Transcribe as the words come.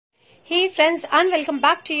Hey friends and welcome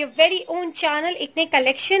back to your very own channel एक नई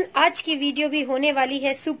collection. आज की वीडियो भी होने वाली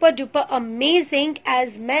है सुपर डुपर अमेजिंग,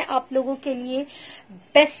 एज मैं आप लोगों के लिए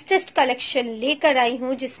बेस्टेस्ट कलेक्शन लेकर आई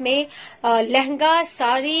हूं, जिसमें lehenga,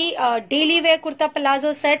 sari, daily wear, kurta,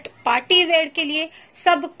 palazzo set, party wear के लिए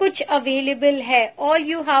सब कुछ अवेलेबल है। All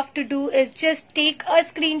you have to do is just take a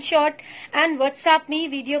screenshot and WhatsApp me.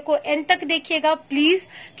 Video को एंड तक देखिएगा प्लीज,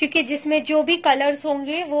 क्योंकि जिसमें जो भी कलर्स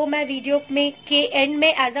होंगे वो मैं वीडियो में के एंड में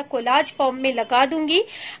एज अ कोलाज फॉर्म में लगा दूंगी।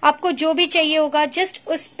 आपको जो भी चाहिए होगा जस्ट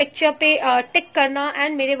उस पिक्चर पे टिक करना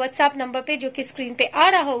एंड मेरे व्हाट्सएप नंबर पे जो कि स्क्रीन पे आ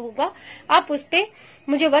रहा होगा आप उस पे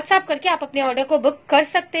मुझे व्हाट्सएप करके आप अपने ऑर्डर को बुक कर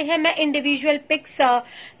सकते हैं। मैं इंडिविजुअल पिक्स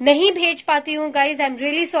नहीं भेज पाती हूँ guys, I am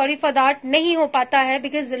really sorry for that. नहीं हो पाता है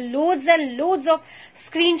because loads and loads of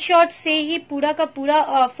screenshot से ही पूरा का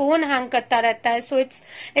पूरा फोन हैंग करता रहता है। So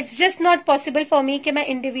it's just not possible for me कि मैं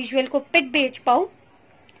इंडिविजुअल को पिक भेज पाऊँ।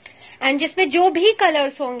 एंड जिसमें जो भी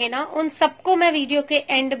कलर्स होंगे ना उन सबको मैं वीडियो के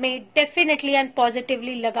एंड में डेफिनेटली एंड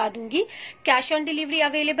पॉजिटिवली लगा दूंगी। कैश ऑन डिलीवरी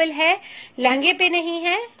अवेलेबल है, लहंगे पे नहीं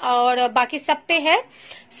है और बाकी सब पे है।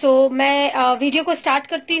 सो मैं वीडियो को स्टार्ट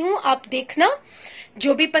करती हूँ, आप देखना।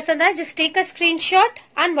 जो भी पसंद आए just take a screenshot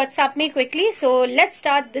and WhatsApp me quickly. So let's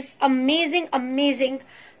start this amazing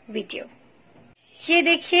video. ये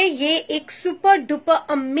देखिए, ये एक सुपर डुपर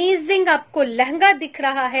अमेजिंग आपको लहंगा दिख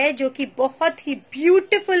रहा है जो कि बहुत ही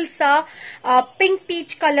ब्यूटीफुल सा पिंक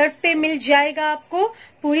पीच कलर पे मिल जाएगा आपको।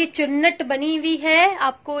 पूरी चुन्नट बनी हुई है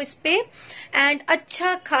आपको इस पे एंड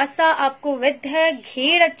अच्छा खासा आपको विड्थ है,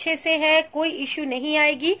 घेर अच्छे से है, कोई इश्यू नहीं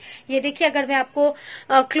आएगी। ये देखिए, अगर मैं आपको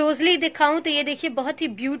क्लोजली दिखाऊं तो ये देखिए बहुत ही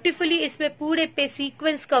ब्यूटीफुली इसमें पूरे पे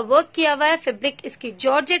सीक्वेंस का वर्क किया हुआ है। फैब्रिक इसकी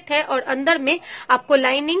जॉर्जेट है और अंदर में आपको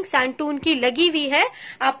लाइनिंग सैंटून की लगी हुई है।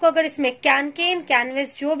 आपको अगर इसमें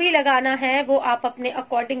कैनवस जो भी लगाना है वो आप अपने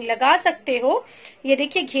अकॉर्डिंग लगा सकते हो। ये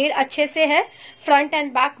देखिए, घेर अच्छे से है, फ्रंट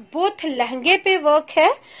एंड बैक बोथ लहंगे पे वर्क है।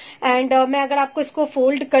 एंड मैं अगर आपको इसको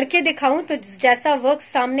फोल्ड करके दिखाऊं तो जैसा वर्क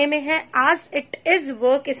सामने में है एज इट इज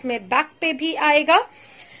वर्क इसमें बैक पे भी आएगा।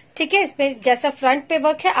 ठीक है, इसमें जैसा फ्रंट पे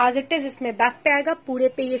वर्क है एज इट इज इसमें बैक पे आएगा। पूरे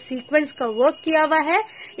पे ये सीक्वेंस का वर्क किया हुआ है।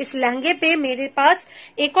 इस लहंगे पे मेरे पास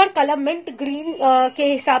एक और कलर मिंट ग्रीन के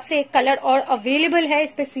हिसाब से एक कलर और अवेलेबल है,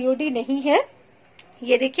 इस पे सीओडी नहीं है।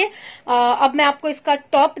 ये देखिए, अब मैं आपको इसका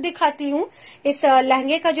टॉप दिखाती हूँ। इस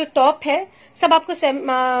लहंगे का जो टॉप है सब आपको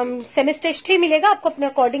सेमी स्टिच्ड ही मिलेगा, आपको अपने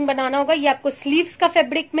अकॉर्डिंग बनाना होगा। ये आपको स्लीव्स का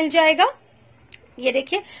फैब्रिक मिल जाएगा। ये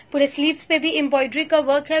देखिए, पूरे स्लीव्स पे भी एम्ब्रॉयडरी का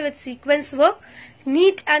वर्क है with sequence work,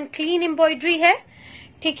 neat and clean embroidery है।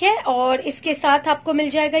 ठीक है, और इसके साथ आपको मिल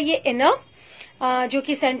जाएगा ये इनर जो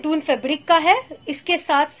कि सैंटून फैब्रिक का है। इसके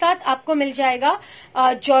साथ साथ आपको मिल जाएगा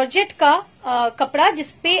जॉर्जेट का कपड़ा,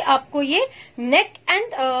 जिसपे आपको ये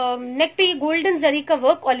नेक पे गोल्डन जरी का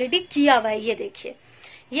वर्क ऑलरेडी किया हुआ है। ये देखिए,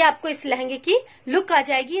 ये आपको इस लहंगे की लुक आ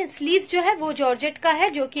जाएगी। स्लीव्स जो है वो जॉर्जेट का है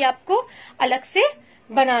जो कि आपको अलग से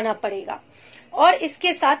बनाना पड़ेगा। और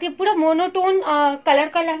इसके साथ ये पूरा मोनोटोन कलर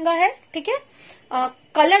का लहंगा है। ठीक है,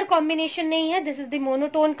 कलर कॉम्बिनेशन नहीं है, this is the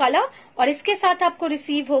monotone colour. और इसके साथ आपको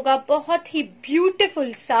रिसीव होगा बहुत ही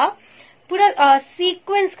ब्यूटीफुल सा पूरा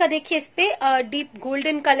सीक्वेंस का, देखिए इस पे डीप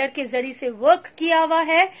गोल्डन कलर के जरी से वर्क किया हुआ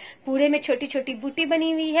है। पूरे में छोटी छोटी बूटी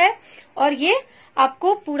बनी हुई है और ये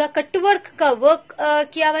आपको पूरा कटवर्क का वर्क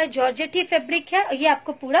किया हुआ है। जॉर्जेट ही फैब्रिक है। ये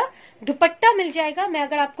आपको पूरा दुपट्टा मिल जाएगा। मैं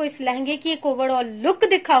अगर आपको इस लहंगे की एक ओवरऑल लुक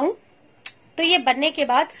दिखाऊं तो ये बनने के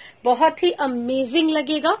बाद बहुत ही अमेजिंग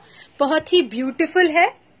लगेगा, बहुत ही ब्यूटीफुल है।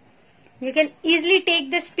 You can easily take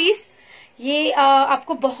this piece. ये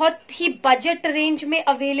आपको बहुत ही बजट रेंज में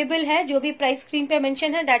अवेलेबल है। जो भी प्राइस स्क्रीन पे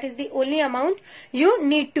मेंशन है that is the only amount you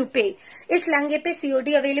need to पे। इस लहंगे पे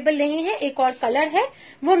सीओडी अवेलेबल नहीं है। एक और कलर है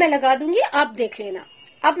वो मैं लगा दूंगी, आप देख लेना।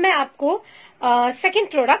 अब मैं आपको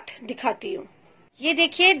सेकंड प्रोडक्ट दिखाती हूँ। ये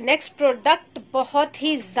देखिए, नेक्स्ट प्रोडक्ट बहुत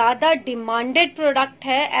ही ज्यादा डिमांडेड प्रोडक्ट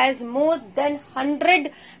है। एज मोर देन 100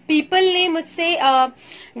 पीपल ने मुझसे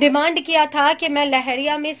डिमांड किया था कि मैं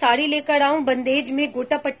लहरिया में साड़ी लेकर आऊं बंदेज में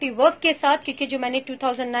गोटा पट्टी वर्क के साथ, क्योंकि जो मैंने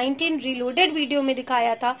 2019 रीलोडेड वीडियो में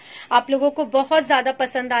दिखाया था आप लोगों को बहुत ज्यादा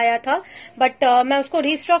पसंद आया था। बट मैं उसको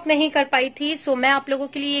रीस्टॉक नहीं कर पाई थी। सो मैं आप लोगों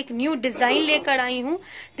के लिए एक न्यू डिजाइन लेकर आई हूँ।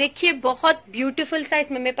 देखिए, बहुत ब्यूटीफुल सा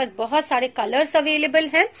इसमें मेरे पास बहुत सारे कलर्स अवेलेबल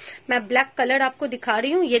हैं। मैं ब्लैक कलर आपको दिखा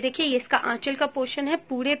रही हूँ। ये देखिए, ये इसका आंचल का पोर्शन है,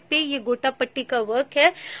 पूरे पे ये गोटा पट्टी का वर्क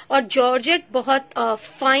है और जॉर्जेट बहुत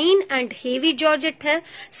फाइन एंड हेवी जॉर्जेट है,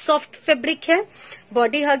 सॉफ्ट फैब्रिक है,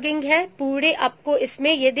 बॉडी हगिंग है। पूरे आपको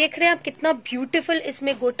इसमें ये देख रहे हैं आप कितना ब्यूटीफुल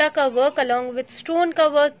इसमें गोटा का वर्क अलॉन्ग विथ स्टोन का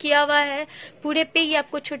वर्क किया हुआ है। पूरे पे ये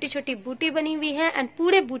आपको छोटी छोटी बूटी बनी हुई है एंड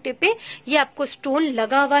पूरे बूटे पे ये आपको स्टोन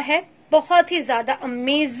लगा हुआ है। बहुत ही ज्यादा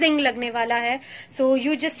अमेजिंग लगने वाला है। So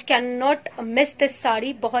you just can not miss this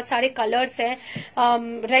sari. बहुत सारे कलर्स हैं,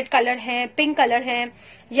 रेड कलर है, पिंक कलर है,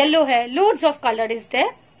 येलो है, loads of colour is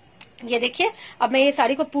there. ये देखिए, अब मैं ये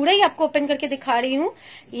साड़ी को पूरा ही आपको ओपन करके दिखा रही हूँ।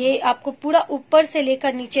 ये आपको पूरा ऊपर से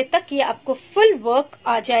लेकर नीचे तक ये आपको फुल वर्क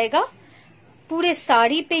आ जाएगा। पूरे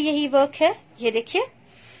साड़ी पे यही वर्क है। ये देखिए,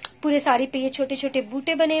 पूरे साड़ी पे ये छोटे छोटे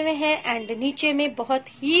बूटे बने हुए हैं एंड नीचे में बहुत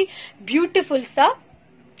ही ब्यूटीफुल सा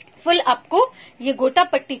फुल आपको ये गोटा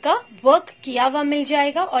पट्टी का वर्क किया हुआ मिल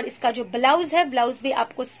जाएगा। और इसका जो ब्लाउज है, ब्लाउज भी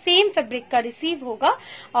आपको सेम फैब्रिक का रिसीव होगा।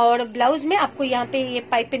 और ब्लाउज में आपको यहाँ पे ये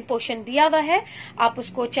पाइपिंग पोर्शन दिया हुआ है। आप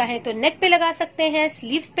उसको चाहे तो नेक पे लगा सकते हैं,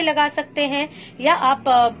 स्लीव्स पे लगा सकते हैं, या आप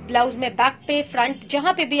ब्लाउज में बैक पे, फ्रंट,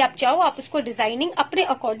 जहां पे भी आप चाहो आप उसको डिजाइनिंग अपने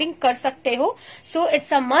अकॉर्डिंग कर सकते हो। So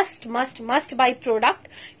it's a must must must by product,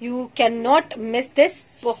 you can not miss this.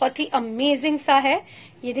 बहुत ही अमेजिंग सा है।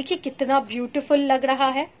 ये देखिए कितना ब्यूटीफुल लग रहा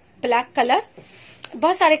है। ब्लैक कलर,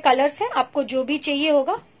 बहुत सारे कलर्स हैं, आपको जो भी चाहिए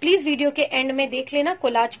होगा प्लीज वीडियो के एंड में देख लेना,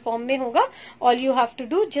 कोलाज फॉर्म में होगा। All you have to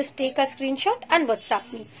do just take a screenshot and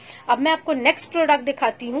WhatsApp me. अब मैं आपको नेक्स्ट प्रोडक्ट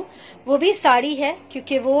दिखाती हूँ। वो भी साड़ी है,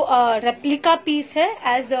 क्योंकि वो रेप्लिका पीस है,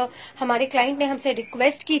 एज हमारे क्लाइंट ने हमसे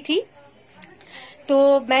रिक्वेस्ट की थी,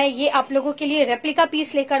 तो मैं ये आप लोगों के लिए रेप्लिका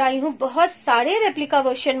पीस लेकर आई हूँ। बहुत सारे रेप्लिका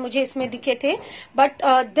वर्जन मुझे इसमें दिखे थे, but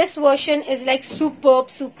this version is like superb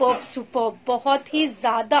superb superb. बहुत ही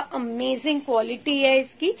ज्यादा अमेजिंग क्वालिटी है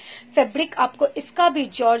इसकी। फैब्रिक आपको इसका भी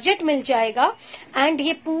जॉर्जेट मिल जाएगा एंड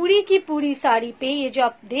ये पूरी की पूरी साड़ी पे ये जो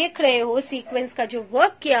आप देख रहे हो सीक्वेंस का जो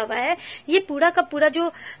वर्क किया हुआ है, ये पूरा का पूरा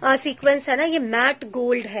जो सीक्वेंस है ना, ये मैट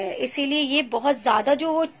गोल्ड है, इसीलिए ये बहुत ज्यादा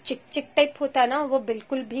जो वो चिक चिक टाइप होता है ना, वो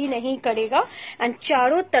बिल्कुल भी नहीं करेगा। एंड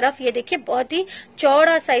चारों तरफ ये देखिए बहुत ही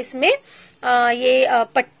चौड़ा साइज में ये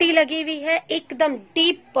पट्टी लगी हुई है। एकदम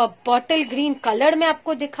डीप बॉटल ग्रीन कलर में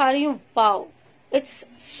आपको दिखा रही हूँ। Wow, it's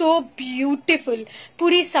so beautiful.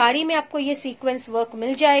 पूरी साड़ी में आपको ये सीक्वेंस वर्क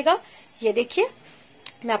मिल जाएगा। ये देखिए,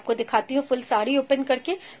 मैं आपको दिखाती हूँ फुल साड़ी ओपन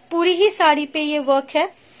करके। पूरी ही साड़ी पे ये वर्क है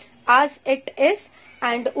एज इट इज।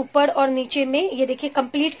 एंड ऊपर और नीचे में ये देखिए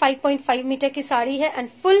कंप्लीट 5.5 मीटर की साड़ी है एंड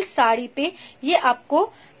फुल साड़ी पे ये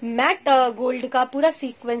आपको मैट गोल्ड का पूरा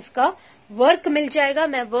सीक्वेंस का वर्क मिल जाएगा।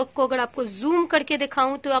 मैं वर्क को अगर आपको जूम करके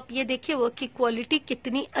दिखाऊं तो आप ये देखिए वर्क की क्वालिटी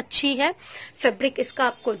कितनी अच्छी है। फैब्रिक इसका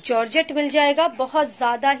आपको जॉर्जेट मिल जाएगा, बहुत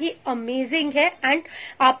ज्यादा ही अमेजिंग है। एंड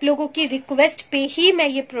आप लोगों की रिक्वेस्ट पे ही मैं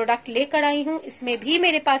ये प्रोडक्ट लेकर आई हूँ। इसमें भी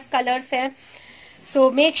मेरे पास कलर्स हैं, so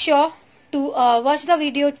make sure to watch the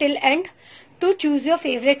video till and to choose your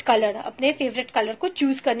favourite colour. अपने फेवरेट कलर को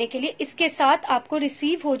चूज करने के लिए इसके साथ आपको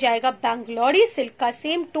रिसीव हो जाएगा बैंगलोरी सिल्क का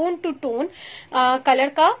same tone to tone colour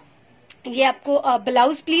का ये आपको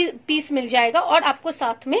ब्लाउज पीस मिल जाएगा। और आपको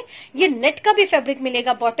साथ में ये नेट का भी फैब्रिक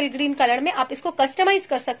मिलेगा बॉटल ग्रीन कलर में। आप इसको कस्टमाइज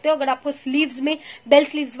कर सकते हो। अगर आपको स्लीव्स में बेल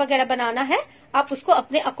स्लीव्स वगैरह बनाना है, आप उसको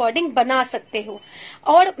अपने अकॉर्डिंग बना सकते हो।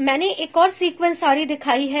 और मैंने एक और सीक्वेंस साड़ी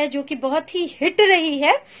दिखाई है जो कि बहुत ही हिट रही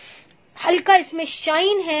है। हल्का इसमें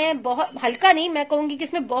शाइन है, बहुत हल्का नहीं, मैं कहूंगी कि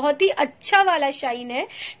इसमें बहुत ही अच्छा वाला शाइन है।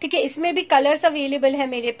 ठीक है, इसमें भी कलर्स अवेलेबल है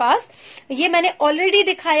मेरे पास। ये मैंने ऑलरेडी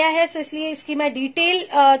दिखाया है, सो इसलिए इसकी मैं डिटेल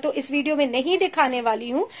तो इस वीडियो में नहीं दिखाने वाली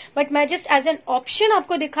हूँ, बट मैं जस्ट एज एन ऑप्शन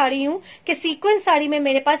आपको दिखा रही हूँ कि सीक्वेंस साड़ी में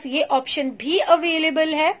मेरे पास ये ऑप्शन भी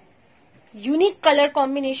अवेलेबल है। यूनिक कलर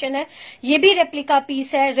कॉम्बिनेशन है। ये भी रेप्लिका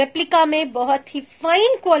पीस है। रेप्लिका में बहुत ही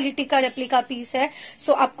फाइन क्वालिटी का रेप्लिका पीस है,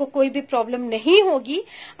 सो आपको कोई भी प्रॉब्लम नहीं होगी।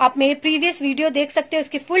 आप मेरे प्रीवियस वीडियो देख सकते हो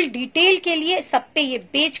उसकी फुल डिटेल के लिए। सब पे ये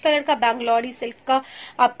बेज कलर का बैंगलोरी सिल्क का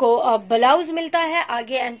आपको ब्लाउज मिलता है,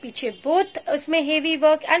 आगे एंड पीछे बोथ उसमें हेवी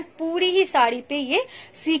वर्क एंड पूरी ही साड़ी पे ये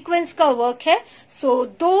सीक्वेंस का वर्क है। सो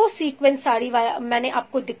दो सीक्वेंस साड़ी मैंने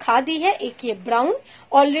आपको दिखा दी है। एक ये ब्राउन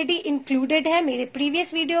ऑलरेडी इंक्लूडेड है मेरे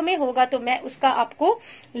प्रीवियस वीडियो में, होगा तो मैं उसका आपको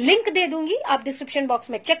लिंक दे दूंगी, आप डिस्क्रिप्शन बॉक्स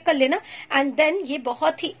में चेक कर लेना। एंड देन ये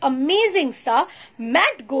बहुत ही अमेजिंग सा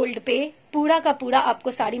मैट गोल्ड पे पूरा का पूरा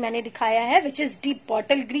आपको साड़ी मैंने दिखाया है, which is deep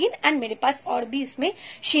bottle green and मेरे पास और भी इसमें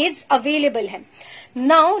शेड्स अवेलेबल है।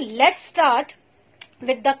 Now let's start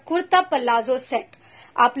with the kurta palazzo set.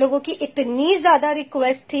 आप लोगों की इतनी ज्यादा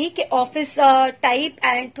रिक्वेस्ट थी कि ऑफिस टाइप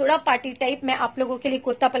एंड थोड़ा पार्टी टाइप में आप लोगों के लिए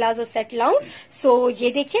कुर्ता प्लाजो सेट लाऊं। सो ये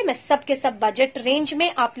देखिए, मैं सब के सब बजट रेंज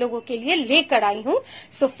में आप लोगों के लिए लेकर आई हूं।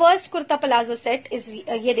 So first kurta palazzo set is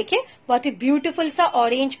ये देखिए, बहुत ही ब्यूटीफुल सा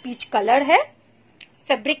ऑरेंज पीच कलर है।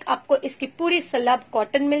 फैब्रिक आपको इसकी पूरी सलब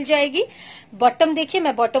कॉटन मिल जाएगी। बॉटम देखिए,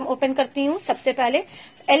 मैं बॉटम ओपन करती हूँ। सबसे पहले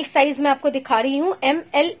एल साइज में आपको दिखा रही हूँ। M,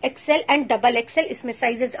 L, XL and double XL इसमें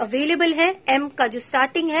साइजेस अवेलेबल हैं। एम का जो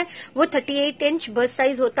स्टार्टिंग है वो 38 इंच बस्ट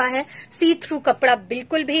साइज होता है। सी थ्रू कपड़ा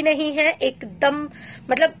बिल्कुल भी नहीं है, एकदम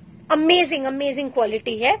मतलब अमेजिंग अमेजिंग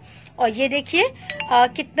क्वालिटी है। और ये देखिए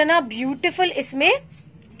कितना ब्यूटीफुल इसमें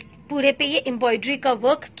पूरे पे ये एम्ब्रॉयडरी का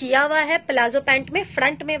वर्क किया हुआ है। प्लाजो पैंट में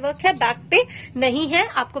फ्रंट में वर्क है, बैक पे नहीं है।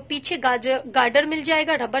 आपको पीछे गार्डर मिल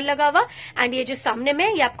जाएगा, रबर लगा हुआ, एंड ये जो सामने में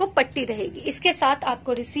ये आपको पट्टी रहेगी। इसके साथ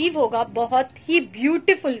आपको रिसीव होगा बहुत ही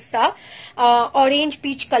ब्यूटीफुल सा ऑरेंज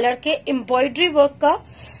पीच कलर के एम्ब्रॉयडरी वर्क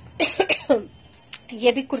का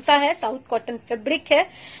ये भी कुर्ता है, साउथ कॉटन फैब्रिक है,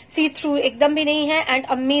 सी थ्रू एकदम भी नहीं है, एंड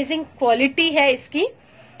अमेजिंग क्वालिटी है इसकी।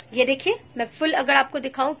 ये देखिए, मैं फुल अगर आपको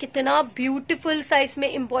दिखाऊं कितना ब्यूटीफुल सा इसमें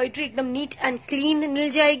एम्ब्रॉयडरी एकदम नीट एंड क्लीन मिल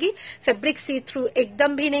जाएगी। फैब्रिक सी थ्रू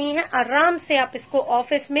एकदम भी नहीं है। आराम से आप इसको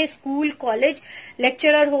ऑफिस में, स्कूल, कॉलेज,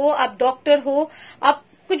 लेक्चरर हो, आप डॉक्टर हो, आप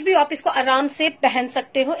कुछ भी, आप इसको आराम से पहन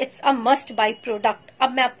सकते हो। It's a must by product.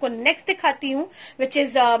 अब मैं आपको नेक्स्ट दिखाती हूँ, विच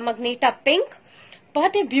इज मैग्नेटा पिंक।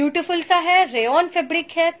 बहुत ही ब्यूटीफुल सा है, रेयॉन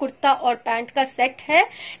फैब्रिक है, कुर्ता और पैंट का सेट है।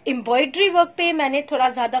 एम्ब्रॉयडरी वर्क पे मैंने थोड़ा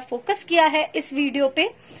ज्यादा फोकस किया है इस वीडियो पे,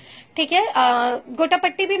 ठीक है। गोटा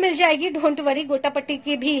पट्टी भी मिल जाएगी, डोंट वरी, गोटा पट्टी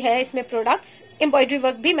की भी है इसमें प्रोडक्ट्स। एम्ब्रॉयडरी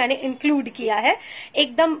वर्क भी मैंने इंक्लूड किया है।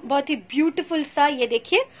 एकदम बहुत ही ब्यूटीफुल सा, ये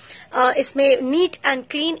देखिए, इसमें नीट एंड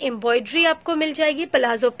क्लीन एम्ब्रॉयडरी आपको मिल जाएगी।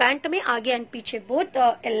 प्लाजो पैंट में आगे एंड पीछे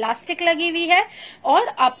बहुत इलास्टिक लगी हुई है, और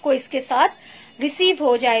आपको इसके साथ रिसीव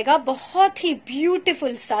हो जाएगा बहुत ही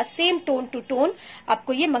ब्यूटीफुल सा सेम टोन टू टोन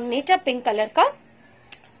आपको ये मैग्नेटा पिंक कलर का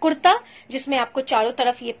कुर्ता, जिसमें आपको चारों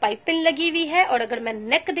तरफ ये पाइपिंग लगी हुई है। और अगर मैं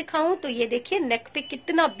नेक दिखाऊं तो ये देखिए, नेक पे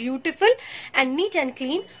कितना beautiful and neat and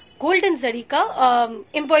clean golden जरी का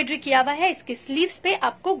एम्ब्रॉयडरी किया हुआ है। इसके स्लीव्स पे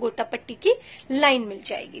आपको गोटा पट्टी की लाइन मिल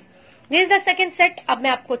जाएगी। This is the second set. अब मैं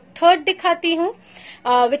आपको थर्ड दिखाती हूँ,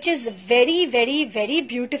 which is very very very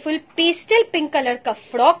beautiful pastel pink colour का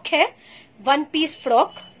फ्रॉक है, वन पीस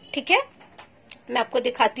फ्रॉक, ठीक है। मैं आपको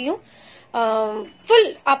दिखाती हूँ,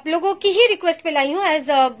 फुल आप लोगों की ही रिक्वेस्ट पे लाई हूँ, एज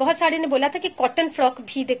बहुत सारे ने बोला था कि कॉटन फ्रॉक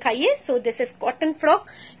भी दिखाइए। So this is cotton frock.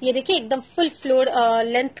 ये देखिए, एकदम फुल फ्लोर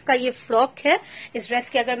लेंथ का ये फ्रॉक है। इस ड्रेस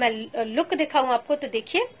की अगर मैं लुक दिखाऊं आपको तो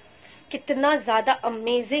देखिए कितना ज्यादा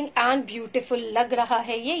अमेजिंग एंड ब्यूटीफुल लग रहा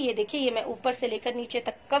है ये देखिए, ये मैं ऊपर से लेकर नीचे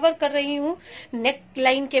तक कवर कर रही हूँ। नेक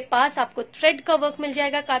लाइन के पास आपको थ्रेड का वर्क मिल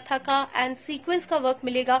जाएगा, काथा का, एंड सीक्वेंस का वर्क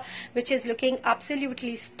मिलेगा, which is looking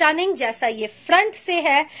absolutely stunning. जैसा ये फ्रंट से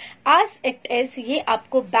है एज इट इज, ये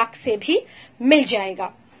आपको बैक से भी मिल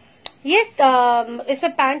जाएगा। ये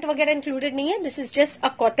इसमें पैंट वगैरह इंक्लूडेड नहीं है। This is just a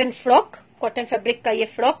cotton frock, cotton fabric का ये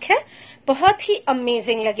फ्रॉक है, बहुत ही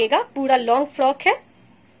अमेजिंग लगेगा। पूरा लॉन्ग फ्रॉक है,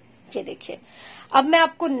 ये देखिए। अब मैं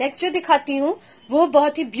आपको नेक्स्ट जो दिखाती हूँ वो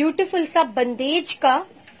बहुत ही ब्यूटीफुल सा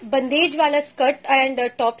बंदेज वाला स्कर्ट एंड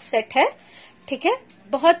टॉप सेट है, ठीक है।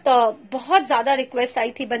 बहुत ज्यादा रिक्वेस्ट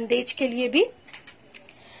आई थी बंदेज के लिए भी।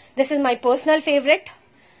 This is my personal favourite.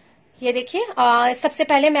 ये देखिए, सबसे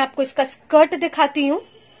पहले मैं आपको इसका स्कर्ट दिखाती हूँ।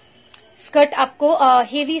 स्कर्ट आपको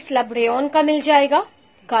हेवी स्लब रेयॉन का मिल जाएगा,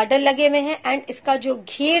 गार्डर लगे हुए हैं, एंड इसका जो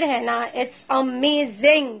घेर है ना, इट्स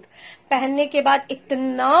अमेजिंग। पहनने के बाद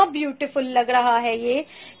इतना ब्यूटीफुल लग रहा है ये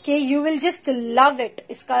कि you will just love it.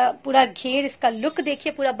 इसका पूरा घेर, इसका लुक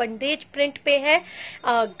देखिए, पूरा बंदेज प्रिंट पे है।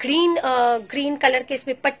 ग्रीन कलर के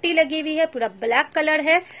इसमें पट्टी लगी हुई है, पूरा ब्लैक कलर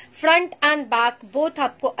है। फ्रंट एंड बैक बोथ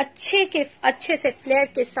आपको अच्छे से फ्लेयर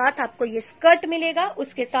के साथ आपको ये स्कर्ट मिलेगा।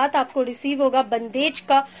 उसके साथ आपको रिसीव होगा बंदेज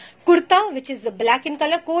का kurta, which is black in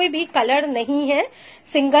colour. कोई भी कलर नहीं है,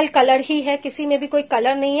 सिंगल कलर ही है, किसी में भी कोई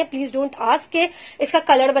कलर नहीं है। प्लीज डोंट आस्क के इसका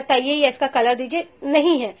कलर बताइए या इसका कलर दीजिए,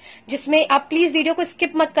 नहीं है। जिसमें आप प्लीज वीडियो को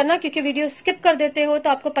स्किप मत करना, क्योंकि वीडियो स्किप कर देते हो तो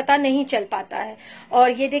आपको पता नहीं चल पाता है।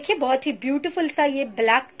 और ये देखिए, बहुत ही ब्यूटीफुल सा ये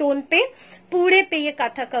ब्लैक टोन पे पूरे पे ये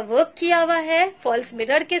काथा का वर्क किया हुआ है, फॉल्स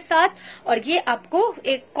मिरर के साथ। और ये आपको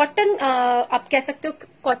एक कॉटन, आप कह सकते हो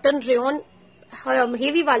कॉटन रेयॉन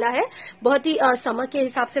हेवी वाला है। बहुत ही समर के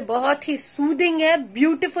हिसाब से बहुत ही सूदिंग है,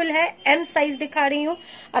 ब्यूटीफुल है। एम साइज दिखा रही हूँ,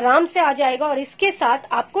 आराम से आ जाएगा। और इसके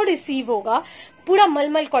साथ आपको रिसीव होगा पूरा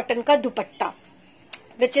मलमल कॉटन का दुपट्टा,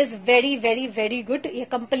 which is very very very good. ये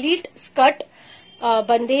कंप्लीट स्कर्ट,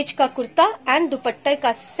 बंदेज का कुर्ता एंड दुपट्टे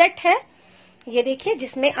का सेट है। ये देखिए,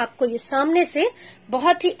 जिसमें आपको ये सामने से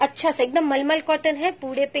बहुत ही अच्छा से एकदम मलमल कॉटन है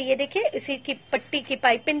पूरे पे। ये देखिए, इसी की पट्टी की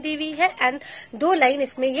पाइपिंग दी हुई है, एंड 2 लाइन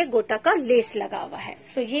इसमें ये गोटा का लेस लगा हुआ है।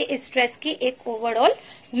 सो ये इस ड्रेस की एक ओवरऑल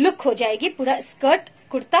लुक हो जाएगी, पूरा स्कर्ट,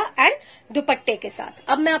 कुर्ता एंड दुपट्टे के साथ।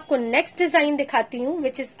 अब मैं आपको नेक्स्ट डिजाइन दिखाती हूँ,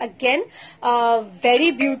 which is again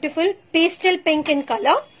very beautiful pastel pink in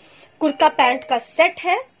colour. Kurta pant का सेट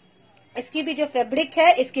है। इसकी भी जो फैब्रिक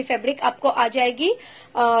है, इसकी फैब्रिक आपको आ जाएगी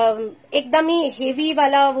एकदम ही हेवी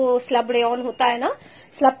वाला वो स्लब रेयॉन होता है ना,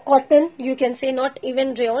 slub cotton, you can say, not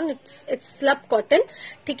even rayon, it's slub cotton,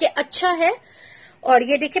 ठीक है। अच्छा है। और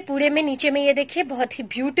ये देखिए, पूरे में नीचे में ये देखिए बहुत ही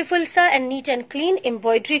ब्यूटीफुल सा and neat and clean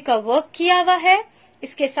embroidery का वर्क किया हुआ है।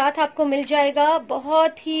 इसके साथ आपको मिल जाएगा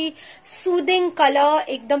बहुत ही सूदिंग कलर,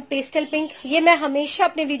 एकदम पेस्टल पिंक। ये मैं हमेशा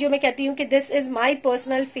अपने वीडियो में कहती हूँ कि this is my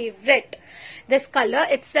personal favourite. This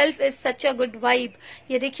colour itself is such a good vibe.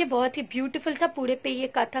 ये देखिए बहुत ही ब्यूटीफुल सा पूरे पे ये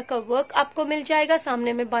काथा का वर्क आपको मिल जाएगा।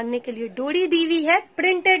 सामने में बांधने के लिए डोरी दी हुई है,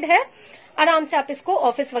 प्रिंटेड है। आराम से आप इसको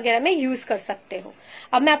ऑफिस वगैरह में यूज कर सकते हो।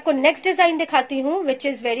 अब मैं आपको नेक्स्ट डिजाइन दिखाती हूँ which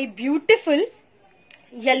is very beautiful.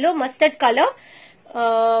 Yellow mustard colour,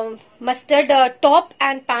 mustard top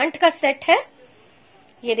and pant का सेट है।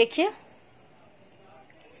 ये देखिए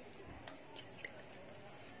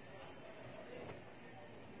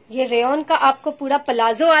ये रेयन का आपको पूरा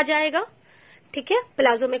प्लाजो आ जाएगा। ठीक है,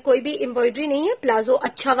 प्लाजो में कोई भी एम्ब्रॉयडरी नहीं है, प्लाजो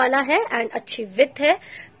अच्छा वाला है एंड अच्छी विथ है।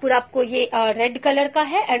 पूरा आपको ये रेड कलर का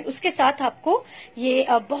है एंड उसके साथ आपको ये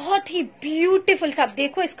बहुत ही ब्यूटीफुल सा, आप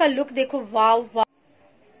देखो इसका लुक देखो, वाव वाव।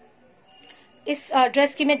 इस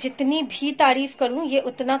ड्रेस की मैं जितनी भी तारीफ करूं ये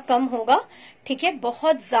उतना कम होगा। ठीक है,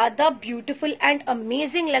 बहुत ज्यादा ब्यूटीफुल एंड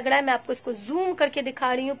अमेजिंग लग रहा है। मैं आपको इसको जूम करके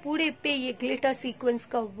दिखा रही हूँ। पूरे पे ये ग्लिटर सीक्वेंस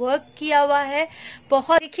का वर्क किया हुआ है।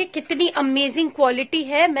 बहुत देखिए कितनी अमेजिंग क्वालिटी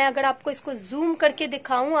है। मैं अगर आपको इसको जूम करके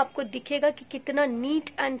दिखाऊं आपको दिखेगा कि कितना नीट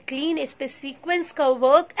एंड क्लीन इस पे सीक्वेंस का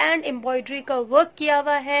वर्क एंड एम्ब्रॉयडरी का वर्क किया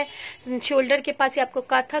हुआ है। शोल्डर के पास ही आपको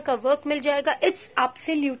काथा का वर्क मिल जाएगा। It's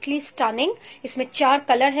absolutely stunning. इसमें 4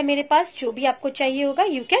 कलर है मेरे पास, जो भी आपको चाहिए होगा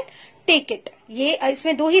यू कैन टेक इट। ये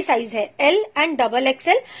इसमें 2 ही साइज है, एल एंड डबल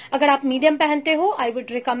एक्सएल। अगर आप मीडियम पहनते हो आई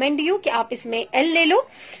वुड रिकमेंड यू कि आप इसमें एल ले लो।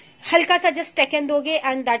 हल्का सा जस्ट टेकन दोगे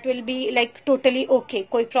and that will be like totally okay,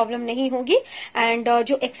 कोई प्रॉब्लम नहीं होगी। एंड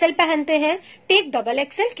जो एक्सएल पहनते हैं टेक डबल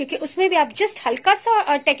एक्सएल, क्योंकि उसमें भी आप जस्ट हल्का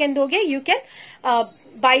सा टेकन दोगे you can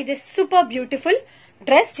by this super beautiful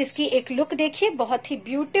dress, जिसकी एक लुक देखिए बहुत ही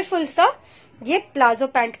ब्यूटीफुल सा। ये प्लाजो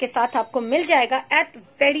पैंट के साथ आपको मिल जाएगा at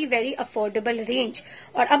very very affordable range.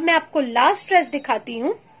 और अब मैं आपको लास्ट ड्रेस दिखाती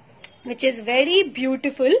हूँ विच इज वेरी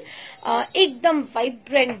ब्यूटीफुल। एकदम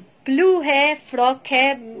वाइब्रेंट ब्लू है, फ्रॉक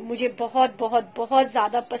है। मुझे बहुत बहुत बहुत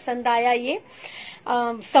ज्यादा पसंद आया ये।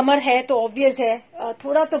 समर है तो ऑब्वियस है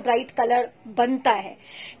थोड़ा तो ब्राइट कलर बनता है।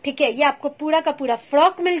 ठीक है, ये आपको पूरा का पूरा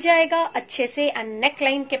फ्रॉक मिल जाएगा अच्छे से एंड नेक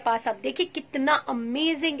लाइन के पास आप देखिए कितना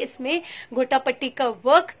अमेजिंग इसमें गोटा पट्टी का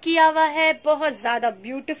वर्क किया हुआ है। बहुत ज्यादा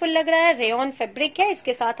ब्यूटीफुल लग रहा है। रेयन फैब्रिक है।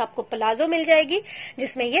 इसके साथ आपको प्लाजो मिल जाएगी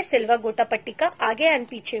जिसमें ये सिल्वर गोटा पट्टी का आगे एंड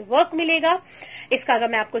पीछे वर्क मिलेगा। इसका अगर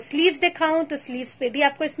मैं आपको स्लीव्स दिखाऊं तो स्लीव्स पे भी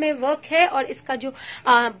आपको इसमें वर्क है और इसका जो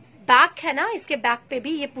बैक है ना, इसके बैक पे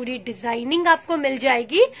भी ये पूरी डिजाइनिंग आपको मिल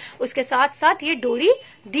जाएगी। उसके साथ साथ ये डोरी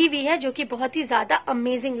दी हुई है जो कि बहुत ही ज्यादा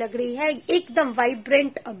अमेजिंग लग रही है। एकदम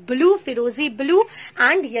वाइब्रेंट ब्लू, फिरोजी ब्लू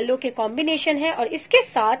एंड येलो के कॉम्बिनेशन है। और इसके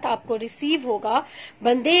साथ आपको रिसीव होगा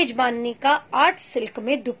बंदेज बांधने का आर्ट सिल्क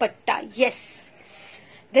में दुपट्टा। Yes,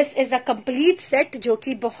 this is a complete set जो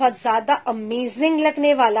कि बहुत ज्यादा अमेजिंग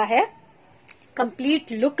लगने वाला है।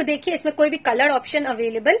 कंप्लीट लुक देखिए, इसमें कोई भी कलर ऑप्शन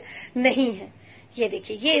अवेलेबल नहीं है। ये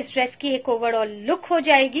देखिए ये इस ड्रेस की एक ओवरऑल लुक हो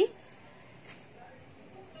जाएगी।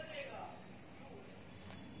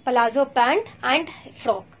 Palazzo pant and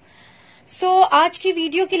frock. सो आज की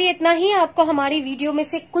वीडियो के लिए इतना ही। आपको हमारी वीडियो में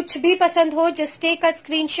से कुछ भी पसंद हो just take a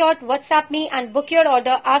screenshot, WhatsApp me and book your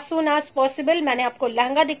order as soon as possible. मैंने आपको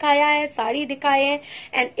लहंगा दिखाया है, साड़ी दिखाए हैं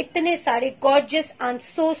एंड इतने सारे gorgeous and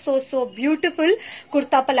so so so beautiful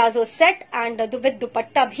kurta palazzo set and with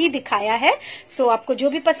दुपट्टा भी दिखाया है। सो आपको जो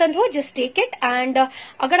भी पसंद हो जस्ट टेक इट। एंड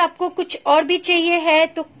अगर आपको कुछ और भी चाहिए है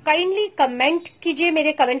तो काइंडली कमेंट कीजिए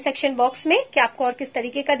मेरे कमेंट सेक्शन बॉक्स में कि आपको और किस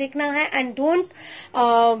तरीके का देखना है। And don't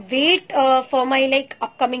wait for my like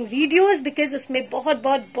upcoming videos because उसमें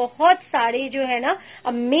बहुत सारे जो है ना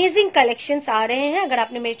अमेजिंग कलेक्शंस आ रहे हैं। अगर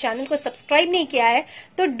आपने मेरे चैनल को सब्सक्राइब नहीं किया है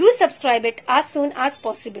तो do subscribe it as soon as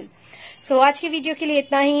possible. सो आज की वीडियो के लिए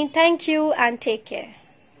इतना ही। Thank you and take care.